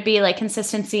 Would it be like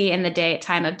consistency in the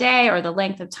time of day or the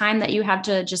length of time that you have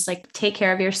to just like take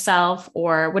care of yourself?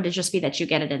 Or would it just be that you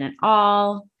get it in at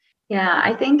all? Yeah,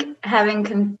 I think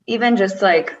having even just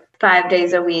like 5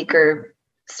 days a week or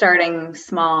starting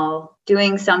small,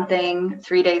 doing something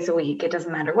 3 days a week. It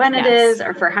doesn't matter when it is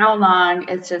or for how long.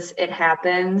 It's just, it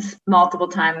happens multiple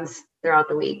times throughout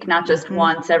the week, not just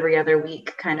once every other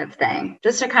week kind of thing.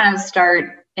 Just to kind of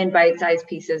start in bite-sized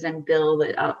pieces and build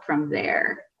it up from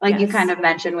there. Like you kind of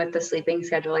mentioned with the sleeping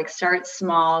schedule, like start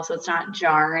small so it's not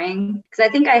jarring. Because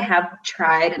I think I have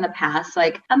tried in the past,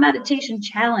 like a meditation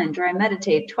challenge where I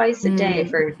meditate twice a day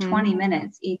for 20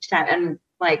 minutes each time. And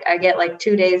like I get like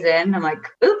 2 days in, I'm like,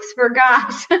 oops,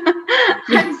 forgot.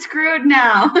 I'm screwed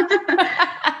now.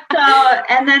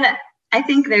 And then I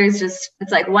think it's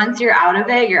like once you're out of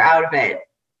it, you're out of it.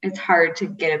 It's hard to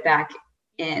get it back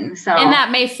in. And that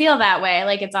may feel that way,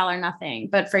 like it's all or nothing,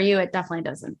 but for you, it definitely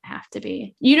doesn't have to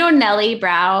be. You know, Nellie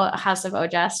Brow, House of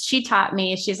Ojas, she taught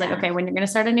me, she's like, okay, when you're going to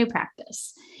start a new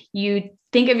practice, you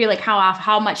think of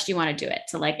how much do you want to do it?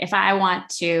 So like, if I want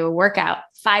to work out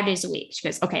 5 days a week, she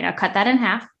goes, okay, now cut that in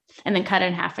half and then cut it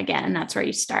in half again. And that's where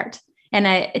you start.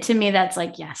 And to me, that's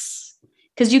like, yes,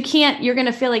 because you're going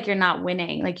to feel like you're not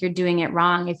winning, like you're doing it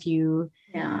wrong if you,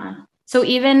 So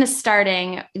even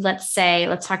starting, let's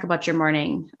talk about your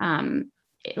morning,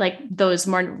 like those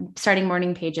starting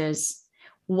morning pages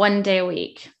 1 day a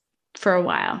week for a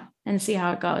while and see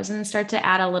how it goes, and then start to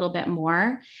add a little bit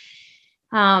more.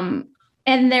 And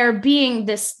there being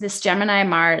this Gemini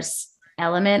Mars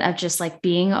element of just like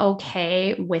being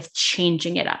okay with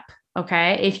changing it up.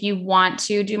 Okay. If you want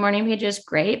to do morning pages,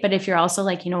 great. But if you're also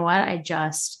like, you know what, I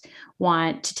just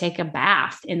want to take a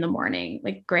bath in the morning,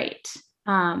 like, great.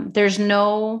 There's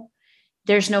no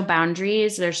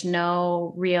boundaries. There's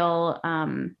no real,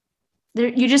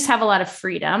 you just have a lot of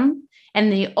freedom.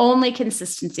 And the only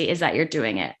consistency is that you're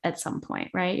doing it at some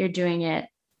point, right? You're doing it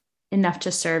enough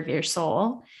to serve your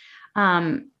soul.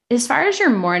 As far as your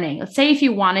morning, let's say if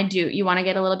you want to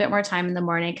get a little bit more time in the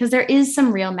morning, because there is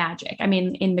some real magic. I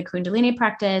mean, in the Kundalini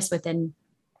practice, within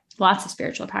lots of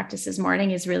spiritual practices,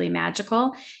 morning is really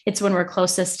magical. It's when we're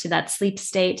closest to that sleep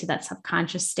state, to that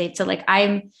subconscious state. So like,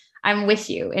 I'm with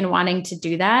you in wanting to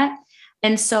do that.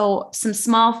 And so some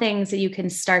small things that you can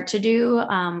start to do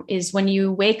is when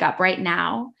you wake up right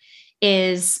now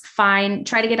try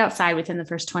to get outside within the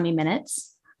first 20 minutes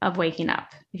of waking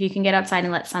up. If you can get outside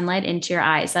and let sunlight into your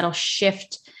eyes, that'll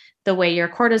shift the way your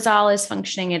cortisol is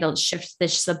functioning. It'll shift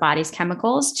the body's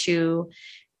chemicals to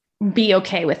be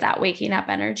okay with that waking up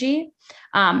energy.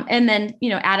 And then,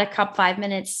 add a cup, 5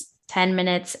 minutes, 10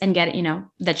 minutes, and get it,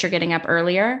 that you're getting up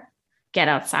earlier, get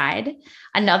outside.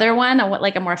 Another one,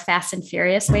 like a more fast and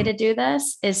furious way to do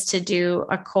this is to do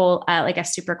a cold, like a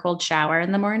super cold shower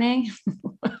in the morning.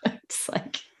 It's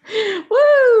like,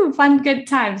 woo, fun, good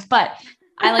times. But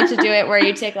I like to do it where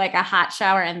you take like a hot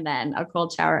shower and then a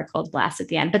cold shower, a cold blast at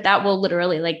the end, but that will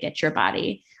literally like get your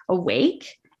body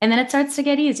awake. And then it starts to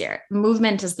get easier.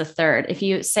 Movement is the third. If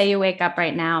you say you wake up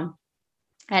right now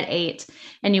at 8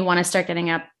 and you want to start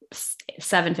getting up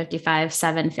 7:55,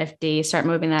 7:50, start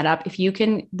moving that up. If you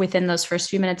can, within those first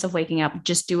few minutes of waking up,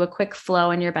 just do a quick flow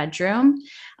in your bedroom,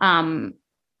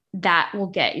 that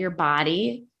will get your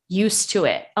body used to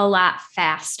it a lot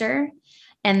faster.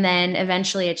 And then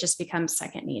eventually it just becomes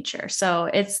second nature. So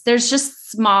there's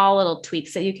just small little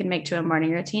tweaks that you can make to a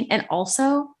morning routine. And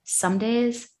also some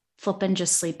days flip and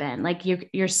just sleep in. Like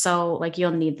you're so like, you'll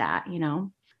need that,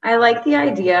 I like the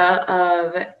idea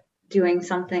of doing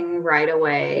something right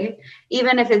away,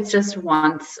 even if it's just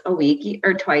once a week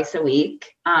or twice a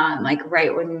week, like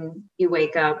right when you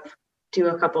wake up, do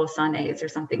a couple of Sundays or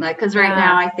something, like, because right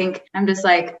now I think I'm just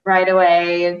like right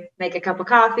away, make a cup of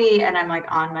coffee and I'm like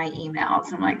on my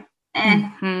emails. I'm like,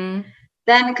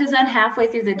 Then halfway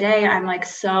through the day, I'm like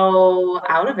so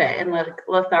out of it and like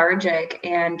lethargic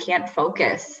and can't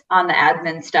focus on the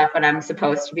admin stuff when I'm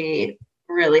supposed to be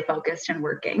really focused and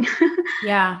working.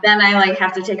 Then I like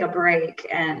have to take a break.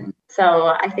 And so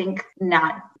I think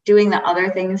not doing the other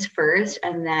things first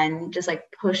and then just like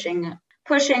pushing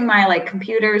pushing my like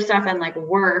computer stuff and like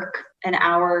work an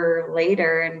hour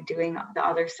later and doing the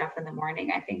other stuff in the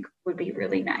morning, I think would be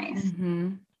really nice.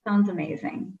 Mm-hmm. Sounds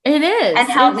amazing. It is. And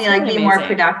help It's me like really be more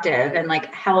amazing. productive and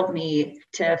like help me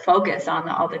to focus on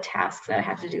all the tasks that I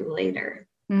have to do later.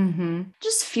 Mm-hmm.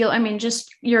 Just feel, I mean,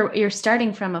 just you're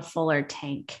starting from a fuller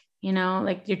tank, you know,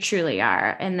 like you truly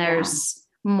are. And there's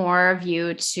more of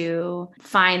you to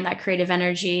find that creative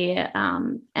energy.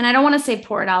 And I don't want to say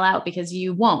pour it all out, because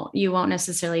you won't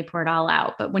necessarily pour it all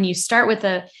out. But when you start with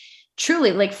a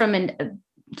truly like from a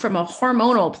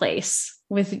hormonal place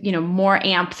with, you know, more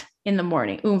amp in the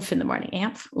morning, oomph in the morning,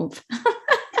 amp, oomph.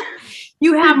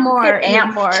 You have more,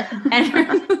 and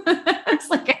it's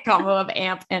like a combo of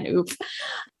amp and oomph,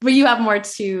 but you have more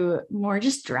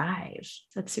just drive.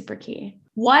 That's super key.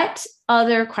 What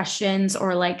other questions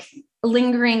or like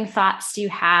lingering thoughts do you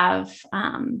have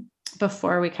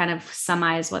before we kind of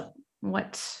summarize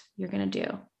what you're going to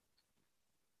do?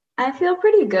 I feel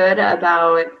pretty good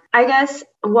about, I guess,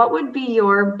 what would be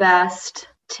your best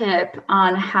tip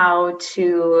on how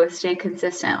to stay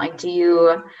consistent? Like, do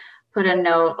you put a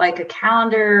note, like a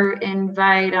calendar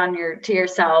invite to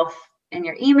yourself in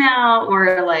your email,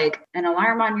 or like an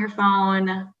alarm on your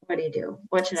phone? What do you do?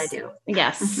 What should I do?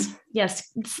 Yes.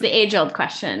 It's the age old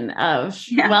question of,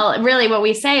 well, really what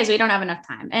we say is we don't have enough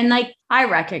time. And like, I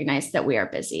recognize that we are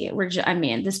busy. We're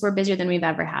busier than we've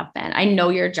ever have been. I know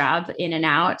your job in and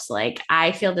out. Like,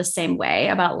 I feel the same way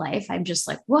about life. I'm just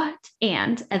like, what?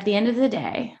 And at the end of the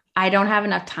day, I don't have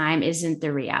enough time isn't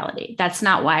the reality. That's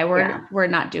not why we're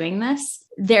not doing this.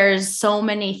 There's so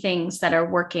many things that are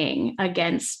working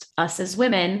against us as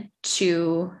women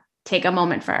to take a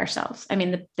moment for ourselves. I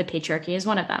mean, the patriarchy is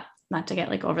one of them, not to get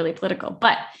like overly political,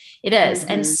 but it is.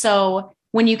 Mm-hmm. And so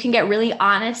when you can get really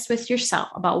honest with yourself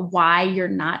about why you're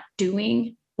not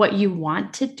doing what you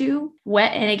want to do,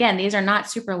 and again, these are not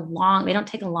super long. They don't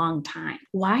take a long time.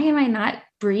 Why am I not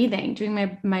breathing,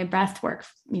 doing my breath work?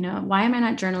 You know, why am I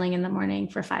not journaling in the morning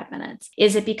for 5 minutes?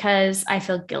 Is it because I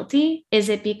feel guilty? Is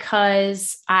it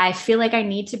because I feel like I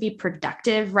need to be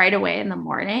productive right away in the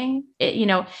morning?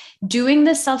 Doing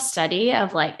the self-study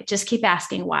of like, just keep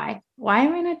asking why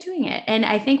am I not doing it? And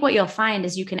I think what you'll find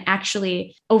is you can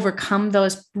actually overcome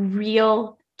those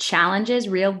real challenges,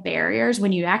 real barriers,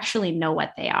 when you actually know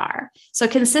what they are. So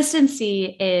consistency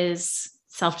is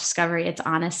self-discovery, it's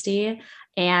honesty,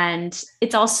 and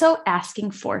it's also asking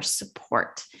for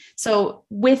support. So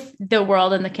with the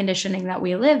world and the conditioning that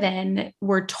we live in,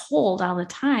 we're told all the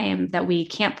time that we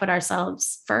can't put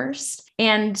ourselves first.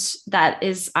 And that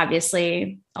is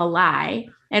obviously a lie.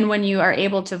 And when you are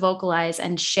able to vocalize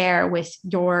and share with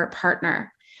your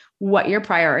partner what your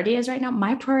priority is right now,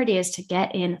 my priority is to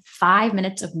get in 5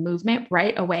 minutes of movement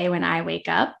right away when I wake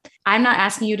up. I'm not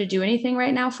asking you to do anything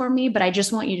right now for me, but I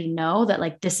just want you to know that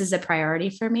like, this is a priority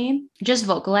for me. Just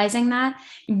vocalizing that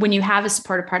when you have a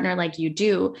supportive partner like you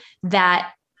do,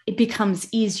 that it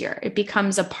becomes easier. It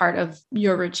becomes a part of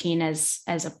your routine as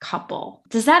a couple.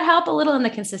 Does that help a little in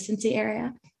the consistency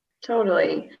area?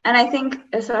 Totally. And I think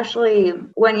especially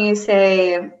when you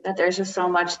say that there's just so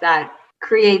much that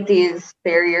create these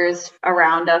barriers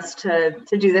around us to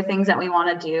do the things that we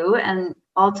want to do. And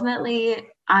ultimately,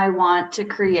 I want to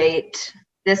create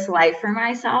this life for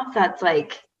myself. That's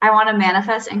like, I want to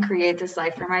manifest and create this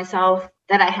life for myself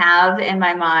that I have in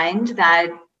my mind that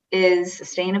is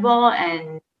sustainable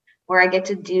and where I get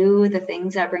to do the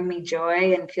things that bring me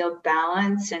joy and feel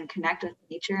balanced and connect with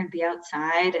nature and be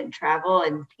outside and travel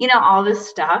and, all this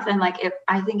stuff. And like,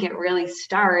 I think it really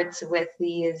starts with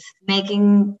these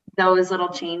making those little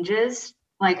changes.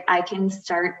 Like I can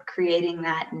start creating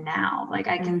that now. Like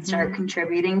I can start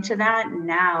contributing to that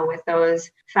now with those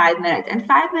 5 minutes. And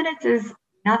 5 minutes is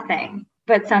nothing,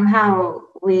 but somehow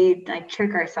we like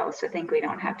trick ourselves to think we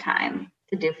don't have time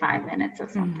to do 5 minutes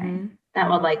of something that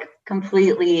will like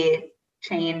completely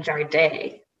change our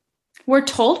day. We're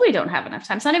told we don't have enough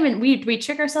time. It's not even, we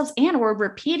trick ourselves, and we're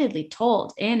repeatedly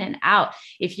told in and out,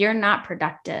 if you're not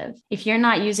productive, if you're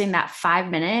not using that 5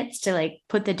 minutes to like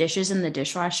put the dishes in the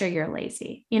dishwasher, you're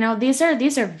lazy. These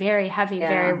are very heavy,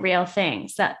 very real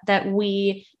things that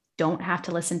we don't have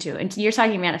to listen to. And you're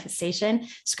talking manifestation.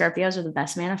 Scorpios are the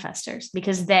best manifestors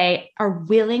because they are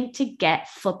willing to get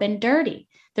flippin' dirty.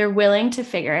 They're willing to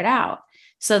figure it out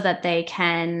so that they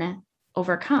can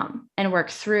overcome and work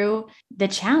through the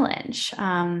challenge.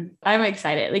 I'm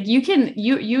excited. Like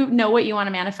you know what you want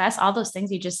to manifest. All those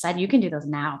things you just said, you can do those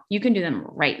now. You can do them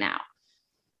right now.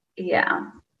 Yeah.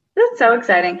 That's so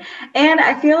exciting. And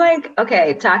I feel like,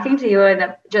 okay, talking to you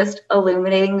and just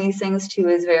illuminating these things too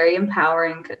is very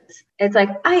empowering because it's like,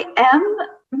 I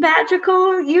am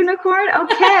magical unicorn.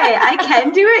 Okay, I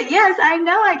can do it. Yes, I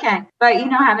know I can. But,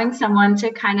 having someone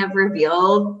to kind of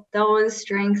reveal those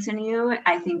strengths in you,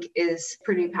 I think is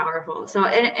pretty powerful. So,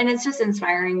 and it's just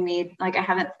inspiring me. Like, I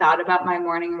haven't thought about my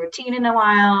morning routine in a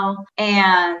while.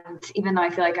 And even though I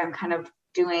feel like I'm kind of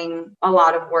doing a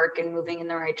lot of work and moving in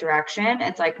the right direction,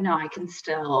 it's like, no, I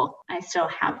still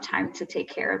have time to take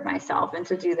care of myself and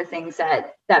to do the things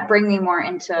that bring me more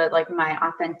into like my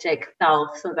authentic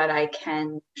self, so that I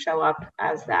can show up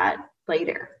as that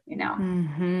later,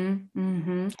 Mm-hmm,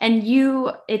 mm-hmm.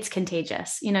 And it's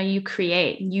contagious. You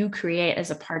create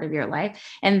as a part of your life,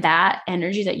 and that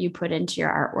energy that you put into your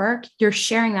artwork, you're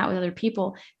sharing that with other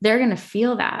people. They're going to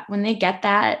feel that when they get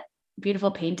that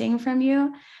beautiful painting from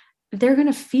you. They're going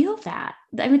to feel that.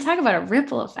 I mean, talk about a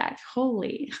ripple effect.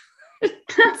 Holy,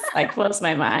 it's like blows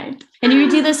my mind. And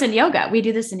you do this in yoga. We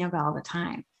do this in yoga all the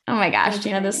time. Oh my gosh,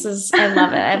 Gina, I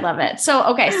love it. I love it. So,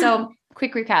 okay. So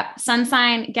quick recap, sun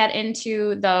sign, get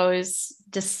into those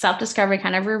just self-discovery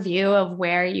kind of review of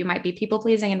where you might be people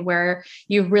pleasing and where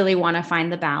you really want to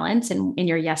find the balance in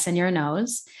your yes and your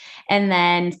no's. And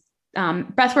then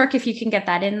breath work, if you can get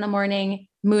that in the morning.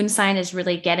 Moon sign is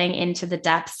really getting into the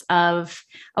depths of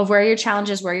where your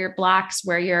challenges, where your blocks,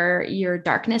 where your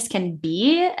darkness can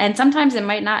be. And sometimes it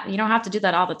might not, you don't have to do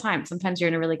that all the time. Sometimes you're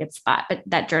in a really good spot, but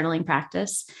that journaling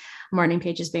practice, morning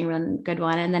pages being a good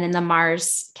one. And then in the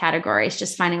Mars category, it's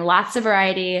just finding lots of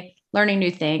variety, learning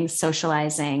new things,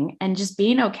 socializing, and just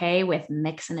being okay with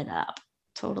mixing it up.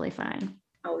 Totally fine.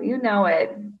 Oh, you know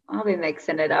it. I'll be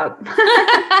mixing it up.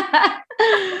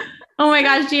 Oh my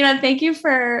gosh, Gina, thank you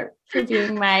for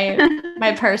being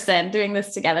my person, doing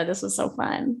this together. This was so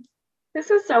fun. This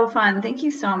was so fun. Thank you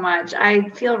so much. I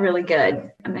feel really good.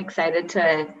 I'm excited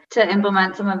to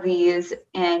implement some of these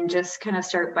and just kind of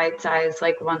start bite-sized,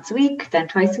 like once a week, then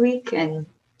twice a week, and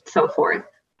so forth.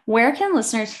 Where can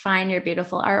listeners find your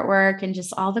beautiful artwork and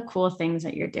just all the cool things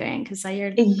that you're doing? Because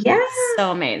you're so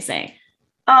amazing.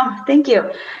 Oh, thank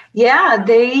you. Yeah,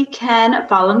 they can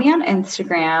follow me on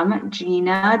Instagram.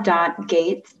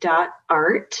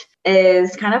 Gina.gates.art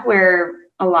is kind of where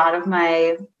a lot of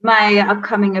my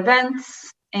upcoming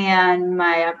events and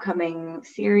my upcoming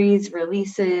series,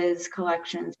 releases,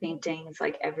 collections, paintings,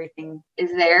 like everything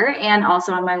is there. And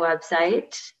also on my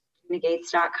website,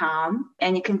 GinaGates.com.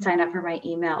 And you can sign up for my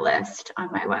email list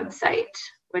on my website,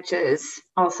 which is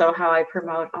also how I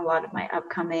promote a lot of my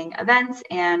upcoming events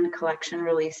and collection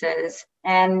releases.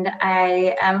 And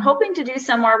I am hoping to do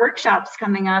some more workshops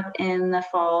coming up in the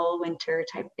fall, winter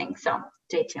type thing. So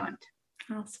stay tuned.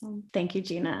 Awesome. Thank you,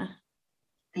 Gina.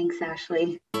 Thanks,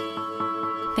 Ashley.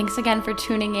 Thanks again for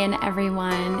tuning in,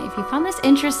 everyone. If you found this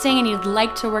interesting and you'd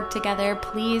like to work together,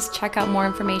 please check out more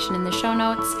information in the show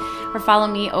notes or follow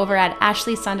me over at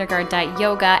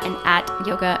ashleysondergaard.yoga and at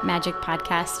Yoga Magic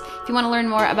Podcast. If you want to learn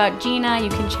more about Gina, you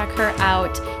can check her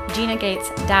out,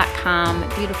 GinaGates.com.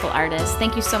 Beautiful artist.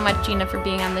 Thank you so much, Gina, for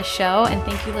being on the show. And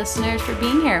thank you, listeners, for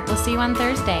being here. We'll see you on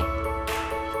Thursday.